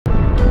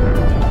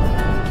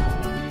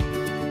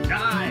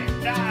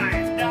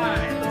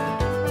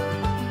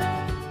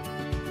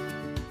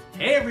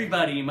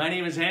everybody, my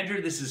name is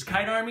Andrew, this is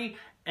Kite Army,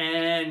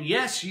 and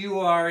yes, you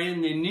are in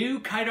the new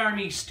Kite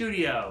Army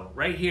studio,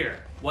 right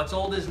here. What's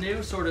old is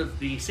new, sort of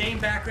the same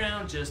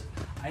background, just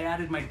I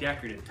added my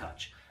decorative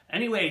touch.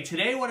 Anyway,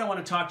 today what I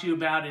want to talk to you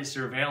about is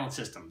surveillance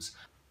systems.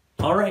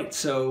 Alright,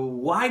 so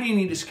why do you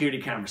need a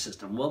security camera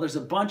system? Well, there's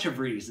a bunch of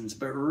reasons,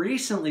 but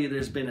recently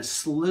there's been a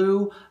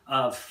slew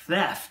of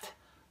theft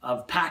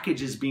of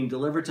packages being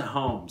delivered to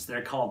homes.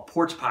 They're called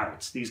porch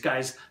pirates. These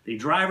guys, they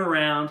drive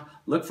around,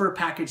 look for a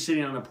package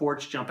sitting on a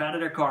porch, jump out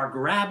of their car,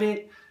 grab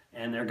it,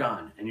 and they're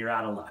gone, and you're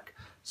out of luck.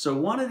 So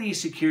one of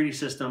these security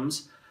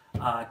systems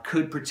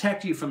could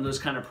protect you from those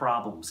kind of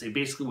problems. They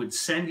basically would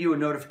send you a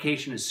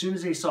notification as soon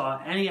as they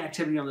saw any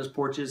activity on those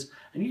porches,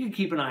 and you can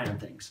keep an eye on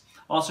things.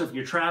 Also, if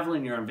you're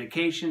traveling, you're on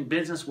vacation,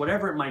 business,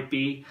 whatever it might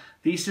be,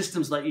 these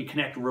systems let you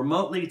connect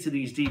remotely to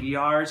these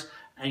DVRs,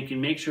 and you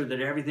can make sure that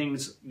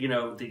everything's,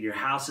 that your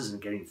house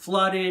isn't getting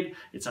flooded,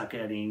 it's not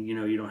getting,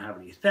 you don't have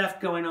any theft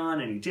going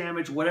on, any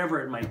damage, whatever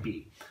it might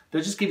be.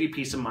 They'll just give you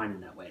peace of mind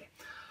in that way.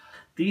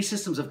 These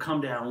systems have come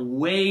down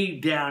way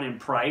down in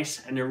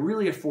price, and they're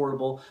really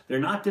affordable. They're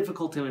not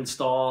difficult to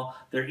install.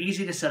 They're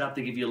easy to set up.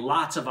 They give you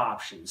lots of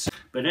options.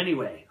 But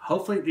anyway,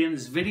 hopefully at the end of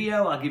this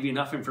video, I'll give you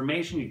enough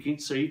information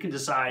so you can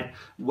decide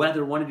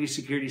whether one of these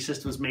security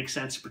systems makes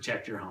sense to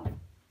protect your home.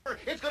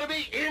 It's going to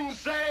be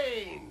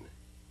insane!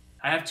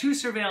 I have two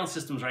surveillance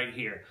systems right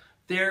here.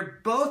 They're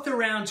both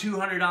around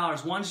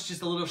 $200. One's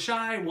just a little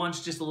shy,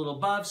 one's just a little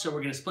above, so we're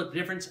going to split the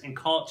difference and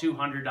call it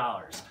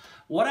 $200.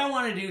 What I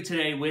want to do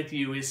today with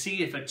you is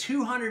see if a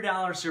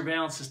 $200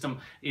 surveillance system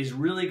is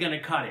really going to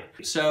cut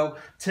it. So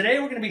today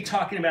we're going to be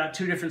talking about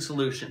two different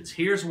solutions.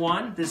 Here's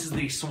one. This is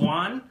the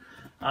SWANN.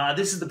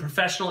 This is the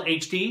Professional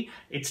HD.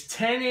 It's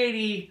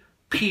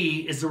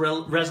 1080p is the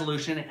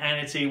resolution, and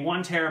it's a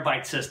 1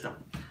 terabyte system.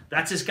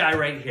 That's this guy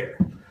right here.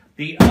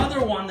 The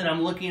other one that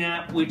I'm looking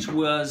at, which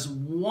was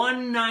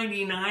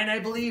 $199, I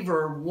believe,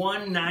 or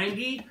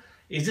 $190,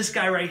 is this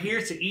guy right here.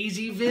 It's an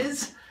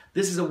EZVIZ.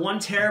 This is a 1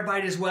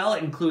 terabyte as well.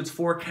 It includes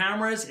 4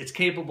 cameras. It's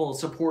capable of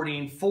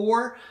supporting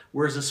 4,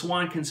 whereas the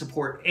SWANN can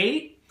support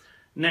 8.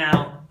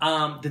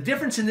 Now, the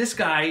difference in this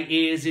guy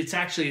is it's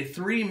actually a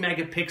 3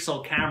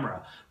 megapixel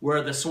camera,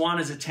 where the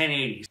SWANN is a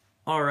 1080.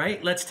 All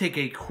right, let's take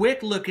a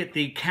quick look at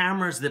the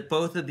cameras that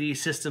both of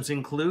these systems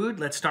include.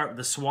 Let's start with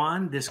the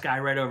SWANN, this guy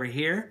right over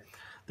here.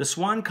 The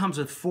SWANN comes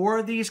with 4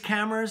 of these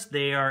cameras.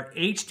 They are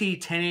HD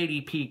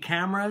 1080p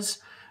cameras.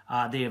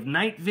 They have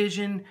night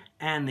vision,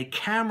 and the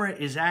camera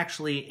is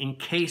actually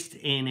encased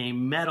in a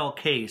metal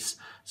case.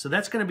 So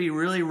that's going to be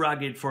really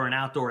rugged for an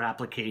outdoor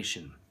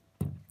application.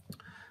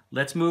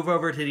 Let's move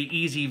over to the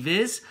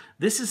EZVIZ.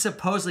 This is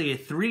supposedly a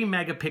 3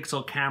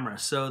 megapixel camera,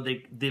 so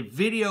the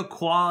video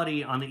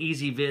quality on the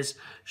EZVIZ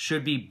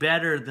should be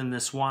better than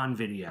the SWANN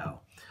video.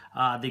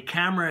 The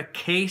camera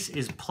case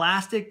is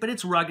plastic, but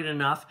it's rugged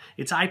enough.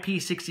 It's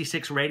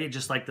IP66 rated,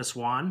 just like the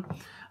SWANN.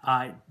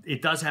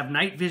 It does have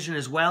night vision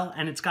as well,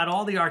 and it's got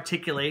all the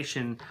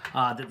articulation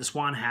that the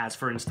SWANN has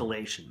for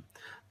installation.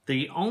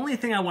 The only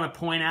thing I want to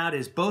point out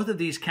is both of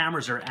these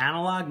cameras are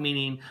analog,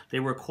 meaning they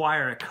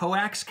require a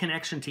coax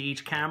connection to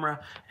each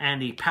camera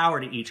and a power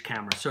to each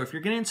camera. So if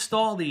you're going to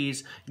install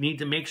these, you need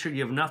to make sure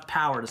you have enough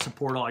power to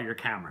support all your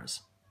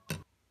cameras.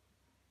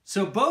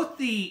 So both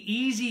the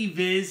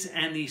EZVIZ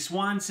and the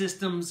SWANN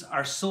systems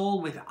are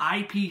sold with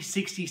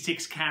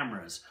IP66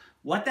 cameras.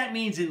 What that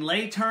means in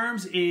lay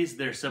terms is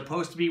they're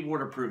supposed to be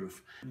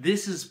waterproof.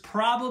 This is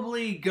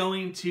probably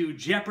going to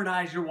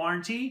jeopardize your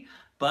warranty,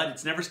 but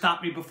it's never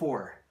stopped me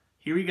before.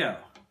 Here we go.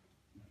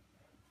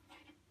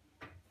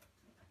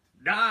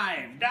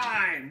 Dive,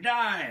 dive,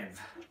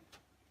 dive.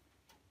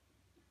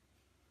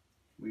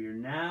 We are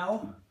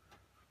now...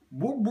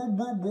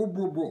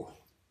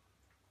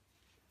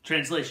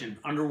 Translation,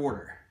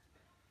 underwater.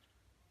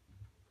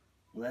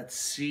 Let's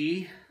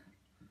see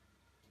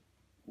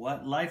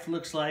what life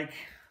looks like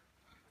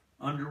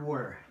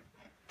underwater.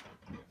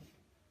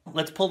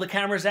 Let's pull the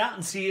cameras out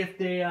and see if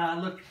they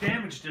look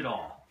damaged at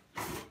all.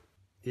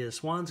 Yeah, the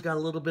SWANN's got a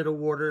little bit of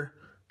water.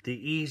 The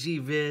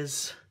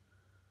EZVIZ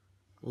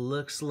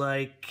looks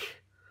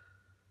like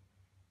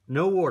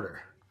no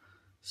water.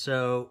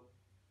 So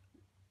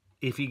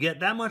if you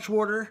get that much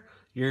water,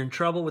 you're in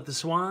trouble with the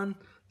SWANN.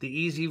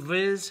 The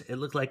EZVIZ, it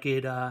looked like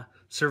it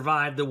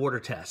survived the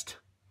water test.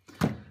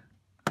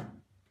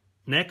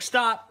 Next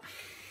stop.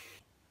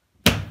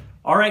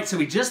 All right, so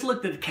we just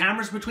looked at the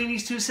cameras between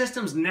these two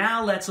systems.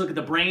 Now let's look at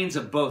the brains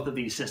of both of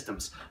these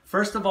systems.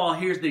 First of all,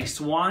 here's the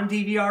SWANN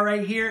DVR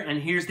right here,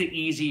 and here's the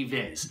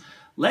EZVIZ.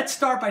 Let's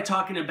start by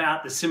talking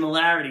about the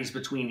similarities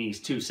between these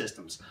two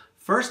systems.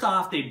 First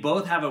off, they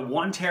both have a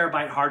 1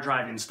 terabyte hard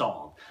drive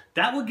installed.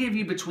 That will give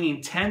you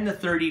between 10 to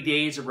 30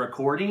 days of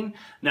recording.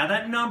 Now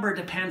that number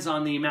depends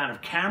on the amount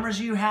of cameras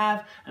you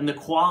have and the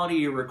quality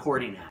you're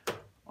recording at.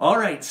 All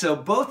right, so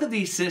both of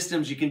these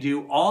systems, you can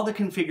do all the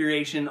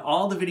configuration,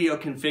 all the video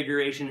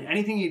configuration,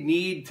 anything you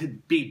need to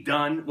be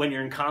done when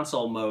you're in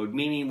console mode,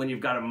 meaning when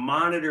you've got a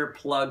monitor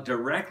plugged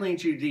directly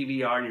into your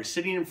DVR and you're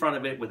sitting in front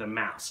of it with a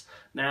mouse.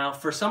 Now,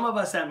 for some of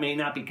us that may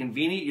not be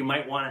convenient. You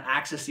might want to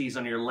access these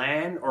on your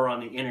LAN or on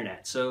the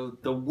internet. So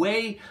the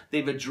way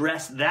they've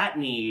addressed that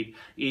need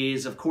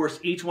is, of course,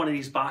 each one of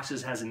these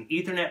boxes has an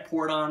Ethernet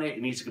port on it.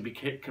 It needs to be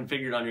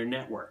configured on your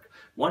network.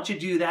 Once you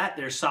do that,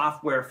 there's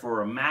software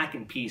for a Mac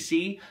and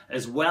PC,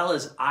 as well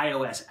as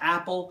iOS,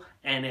 Apple,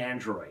 and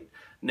Android.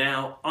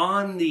 Now,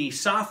 on the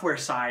software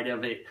side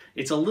of it,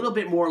 it's a little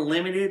bit more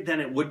limited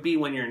than it would be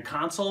when you're in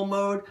console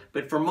mode,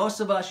 but for most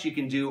of us, you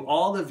can do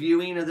all the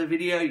viewing of the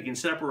video, you can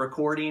set up a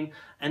recording,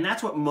 and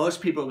that's what most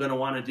people are going to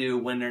want to do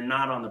when they're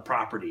not on the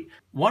property.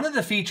 One of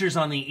the features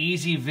on the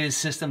EZVIZ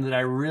system that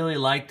I really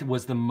liked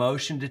was the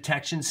motion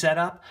detection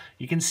setup.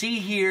 You can see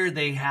here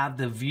they have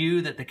the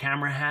view that the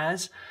camera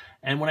has.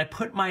 And when I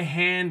put my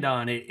hand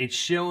on it, it's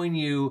showing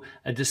you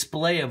a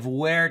display of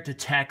where it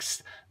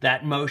detects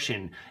that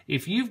motion.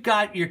 If you've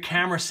got your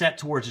camera set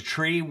towards a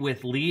tree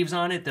with leaves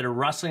on it that are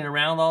rustling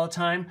around all the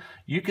time,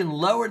 you can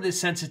lower the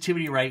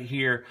sensitivity right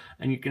here,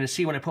 and you're going to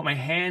see when I put my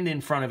hand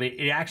in front of it,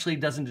 it actually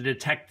doesn't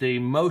detect the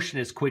motion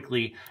as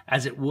quickly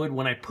as it would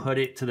when I put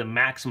it to the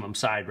maximum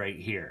side right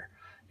here.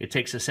 It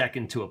takes a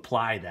second to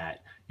apply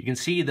that. You can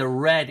see the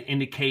red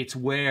indicates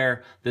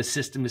where the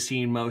system is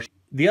seeing motion.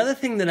 The other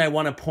thing that I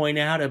want to point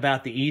out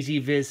about the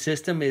EZVIZ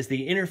system is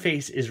the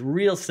interface is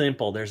real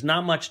simple. There's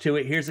not much to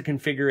it. Here's the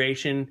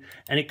configuration,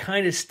 and it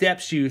kind of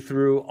steps you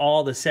through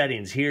all the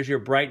settings. Here's your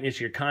brightness,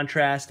 your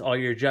contrast, all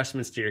your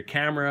adjustments to your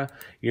camera,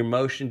 your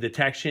motion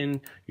detection,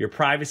 your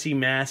privacy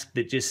mask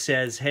that just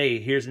says, hey,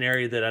 here's an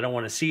area that I don't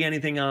want to see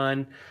anything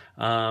on.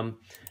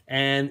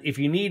 And if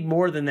you need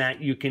more than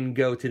that, you can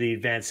go to the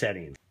advanced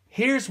settings.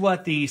 Here's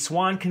what the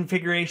SWANN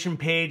configuration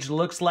page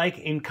looks like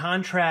in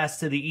contrast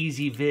to the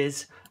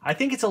EZVIZ. I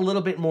think it's a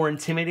little bit more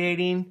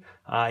intimidating.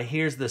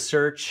 Here's the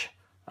search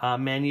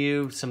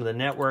menu, some of the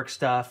network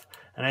stuff,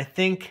 and I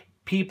think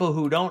people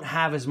who don't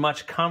have as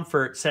much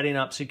comfort setting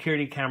up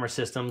security camera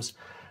systems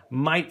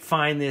might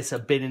find this a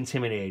bit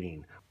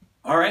intimidating.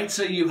 All right,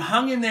 so you've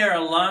hung in there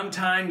a long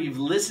time. You've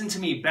listened to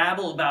me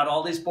babble about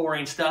all this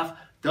boring stuff.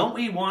 Don't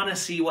we want to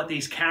see what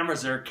these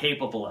cameras are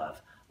capable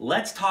of?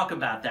 Let's talk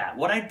about that.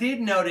 What I did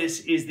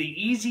notice is the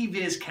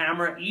EZVIZ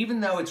camera,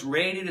 even though it's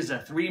rated as a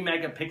 3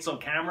 megapixel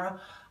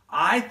camera,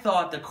 I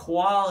thought the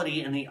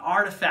quality and the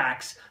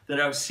artifacts that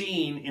I was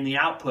seeing in the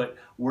output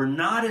were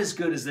not as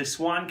good as the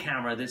SWANN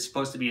camera that's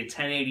supposed to be a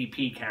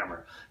 1080p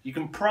camera. You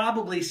can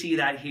probably see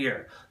that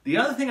here. The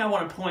other thing I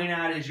want to point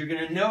out is you're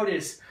going to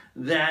notice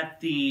that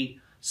the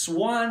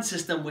SWANN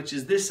system, which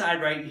is this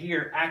side right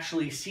here,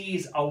 actually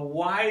sees a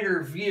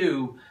wider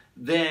view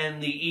than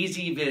the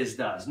EZVIZ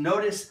does.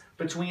 Notice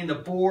between the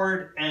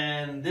board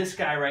and this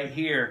guy right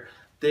here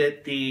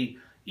that the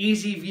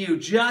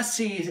EZView just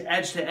sees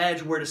edge to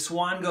edge, where the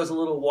SWANN goes a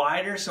little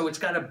wider, so it's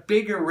got a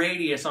bigger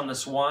radius on the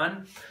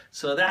SWANN.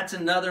 So that's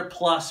another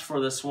plus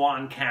for the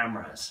SWANN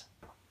cameras.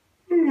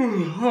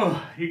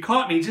 You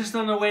caught me just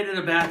on the way to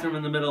the bathroom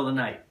in the middle of the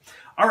night.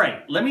 All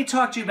right, let me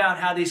talk to you about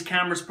how these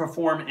cameras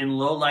perform in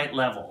low light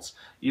levels.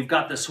 You've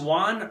got the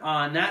SWANN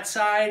on that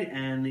side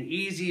and the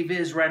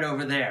EZVIZ right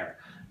over there.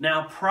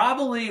 Now,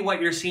 probably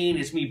what you're seeing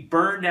is me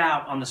burned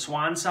out on the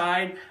SWANN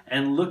side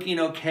and looking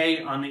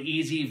okay on the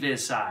EZVIZ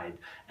side.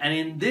 And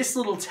in this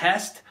little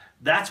test,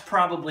 that's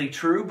probably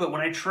true, but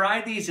when I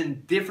tried these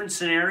in different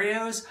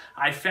scenarios,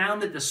 I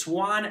found that the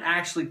SWANN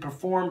actually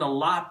performed a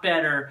lot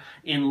better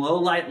in low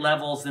light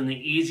levels than the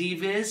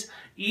EZVIZ,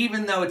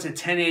 even though it's a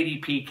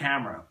 1080p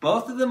camera.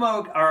 Both of them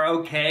are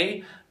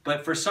okay,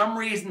 but for some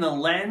reason the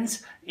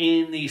lens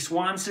in the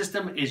SWANN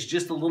system is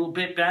just a little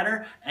bit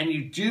better, and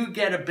you do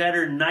get a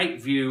better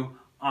night view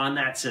on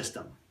that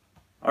system.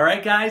 All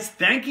right, guys,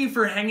 thank you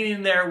for hanging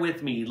in there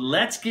with me.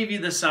 Let's give you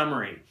the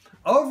summary.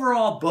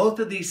 Overall, both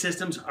of these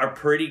systems are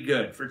pretty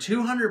good. For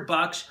 200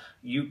 bucks,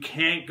 you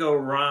can't go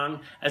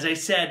wrong. As I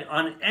said,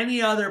 on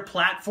any other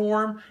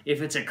platform,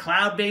 if it's a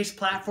cloud-based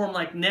platform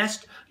like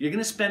Nest, you're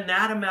gonna spend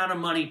that amount of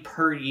money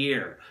per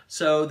year.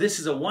 So this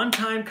is a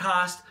one-time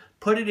cost.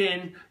 Put it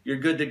in, you're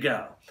good to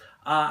go.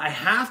 I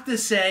have to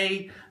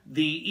say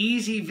the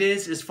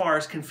EZVIZ, as far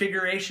as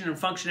configuration and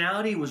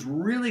functionality, was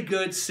really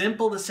good,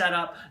 simple to set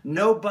up,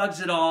 no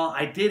bugs at all.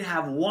 I did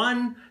have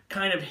one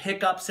kind of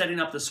hiccup setting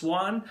up the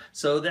SWANN,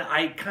 so that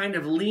I kind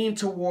of leaned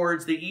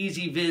towards the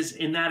EZVIZ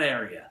in that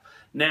area.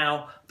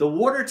 Now, the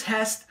water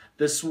test,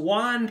 the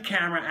SWANN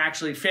camera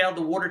actually failed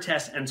the water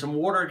test and some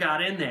water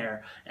got in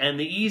there, and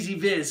the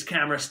EZVIZ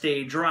camera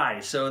stayed dry.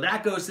 So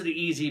that goes to the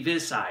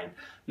EZVIZ side.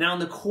 Now, in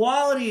the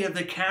quality of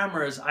the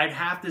cameras, I'd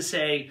have to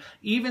say,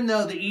 even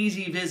though the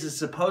EZVIZ is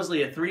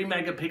supposedly a 3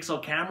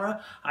 megapixel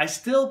camera, I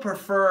still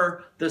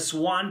prefer the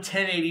SWANN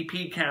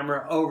 1080p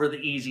camera over the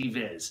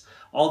EZVIZ,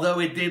 although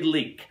it did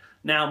leak.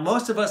 Now,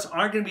 most of us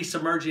aren't going to be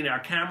submerging our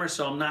camera,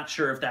 so I'm not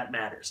sure if that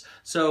matters.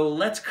 So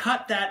let's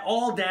cut that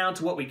all down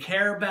to what we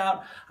care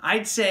about.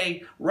 I'd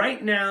say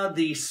right now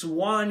the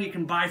SWANN you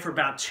can buy for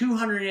about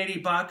 280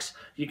 bucks.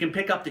 You can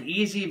pick up the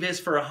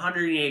EZVIZ for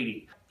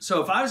 180.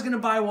 So if I was going to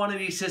buy one of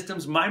these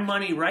systems, my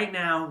money right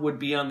now would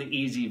be on the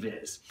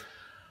EZVIZ.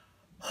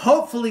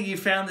 Hopefully you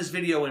found this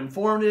video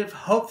informative.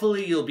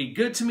 Hopefully you'll be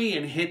good to me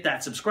and hit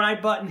that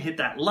subscribe button, hit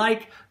that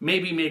like,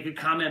 maybe make a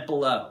comment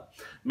below.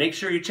 Make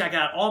sure you check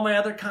out all my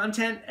other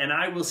content, and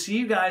I will see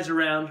you guys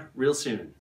around real soon.